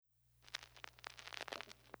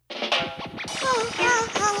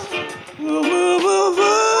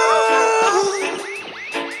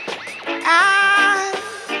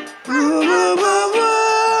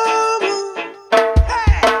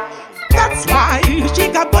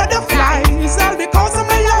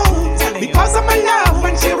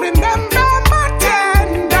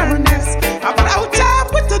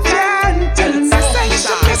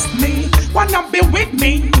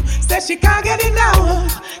Says she can't get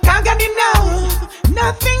enough, can't get enough.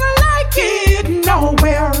 Nothing like it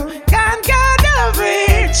nowhere. Can't get over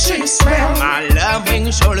it, she swears. My loving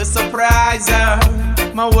surely surprise her.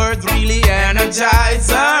 My words really energize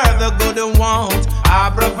her. The good and want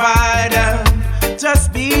I provide her.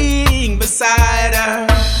 Just being beside her.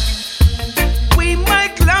 We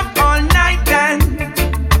might clap all night then,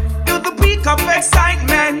 to the peak of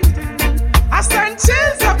excitement. I send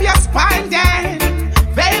chills up your spine then.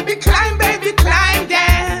 Baby climb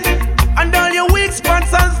then. And all your weak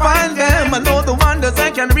spots I'll find them. I know the wonders,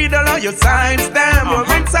 I can read all of your signs them. Your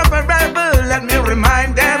rings are forever, let me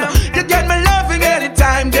remind them. You get me loving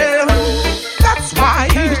anytime them. That's why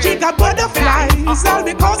she got butterflies. All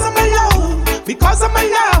because of my love, because of my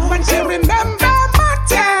love. And she remember my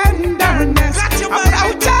tenderness. I'm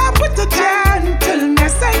out up with the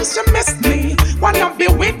gentleness. And she missed me, wanna be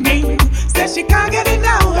with me. Says she can't get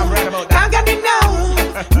enough, can't get enough.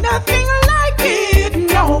 Nothing like it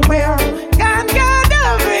nowhere. Can't get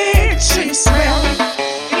over it, she swears.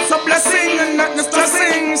 It's a blessing and not just a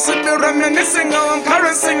sing. Should be reminiscing, how I'm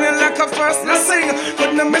caressing it like a first blessing.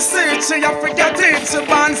 Couldn't miss it, she I forget it. She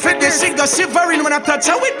born for this. She go shivering when I touch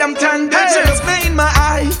her with them tender chills. Me in my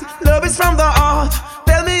eyes, love is from the heart.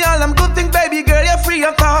 Tell me all I'm good thing, baby girl, you're free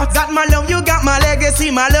of thoughts. Got my love, you got my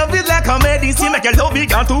legacy. My love is like a medicine. Make your love be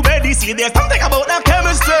gone to bed. See, there's something about that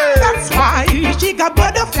chemistry. That's why she got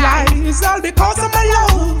butterflies. All because of my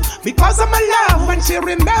love, because of my love. And she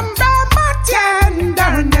remember my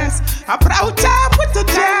tenderness. I brought up with the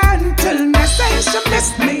gentleness. And she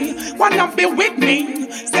missed me, wanna be with me.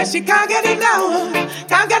 Says she can't get enough,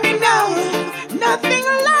 can't get enough. Nothing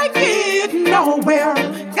like it nowhere.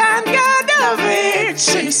 Can't get over it,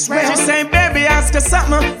 she swears. She say, baby, ask her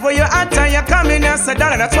something. For your answer, you come in and say,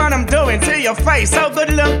 darling, that's what I'm doing. To your face, so good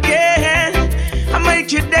looking. I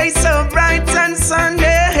make your day so bright and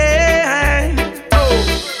Sunday. Oh,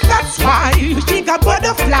 that's why she got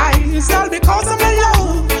butterflies. All because of my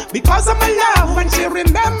love, because of my love. And she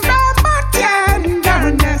remember my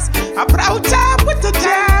tenderness. I brought up with the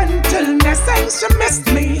gentleness. And she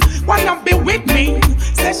missed me, wanna be with me.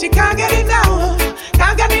 Says she can't get enough,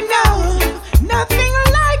 can't get enough. Nothing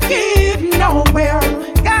like it nowhere.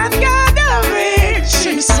 Can't get over it,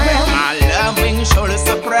 she swears. My loving surely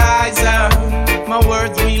surprise her. My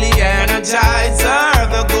words really energize her.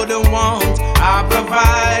 The good and want I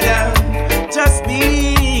provide her. Just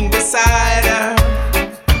being beside her.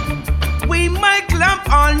 We might clap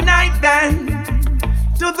all night then,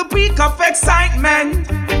 to the peak of excitement.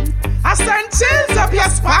 I send chills up your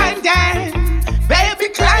spine then.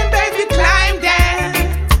 Baby climb then.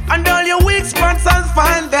 And all your weak spots I'll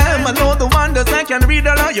find them. I know the wonders, I can read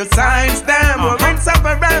all of your signs them. Your rings are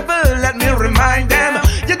forever, let me remind them.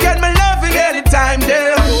 You get me loving anytime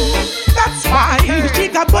them. That's why she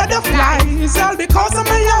got butterflies. All because of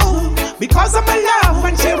my love, because of my love.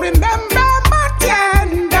 And she remember my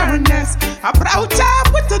tenderness. I brought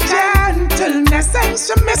up with the gentleness. And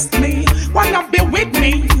she missed me, wanna be with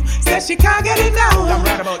me. Says she can't get enough,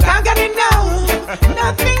 can't get enough.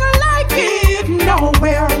 Nothing like it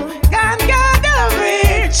nowhere. Can't get over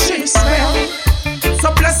it, she swears. It's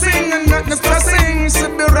a blessing and not just a sing.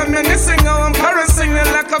 Should be reminiscing, how I'm caressing it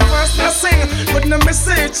like a first blessing. Couldn't miss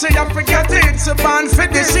it, she I forget it. She born for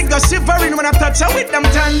this. She go shivering when I touch her with them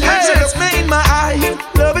tender chills. Me in my eyes,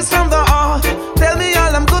 love is from the heart. Tell me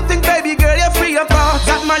all I'm good thing, baby girl, you're free of thoughts.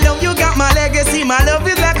 Got my love, you got my legacy. My love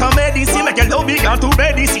is like a medicine. Make your love be gone to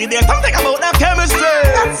bed. See, there's something about that chemistry.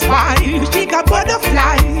 That's why she got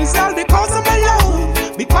butterflies. All because of my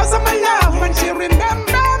love, because of my love. And she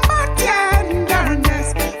remember my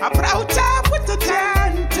tenderness. I brought up with the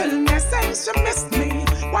gentleness. And she missed me,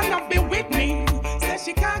 wanna be with me. Says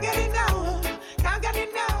she can't get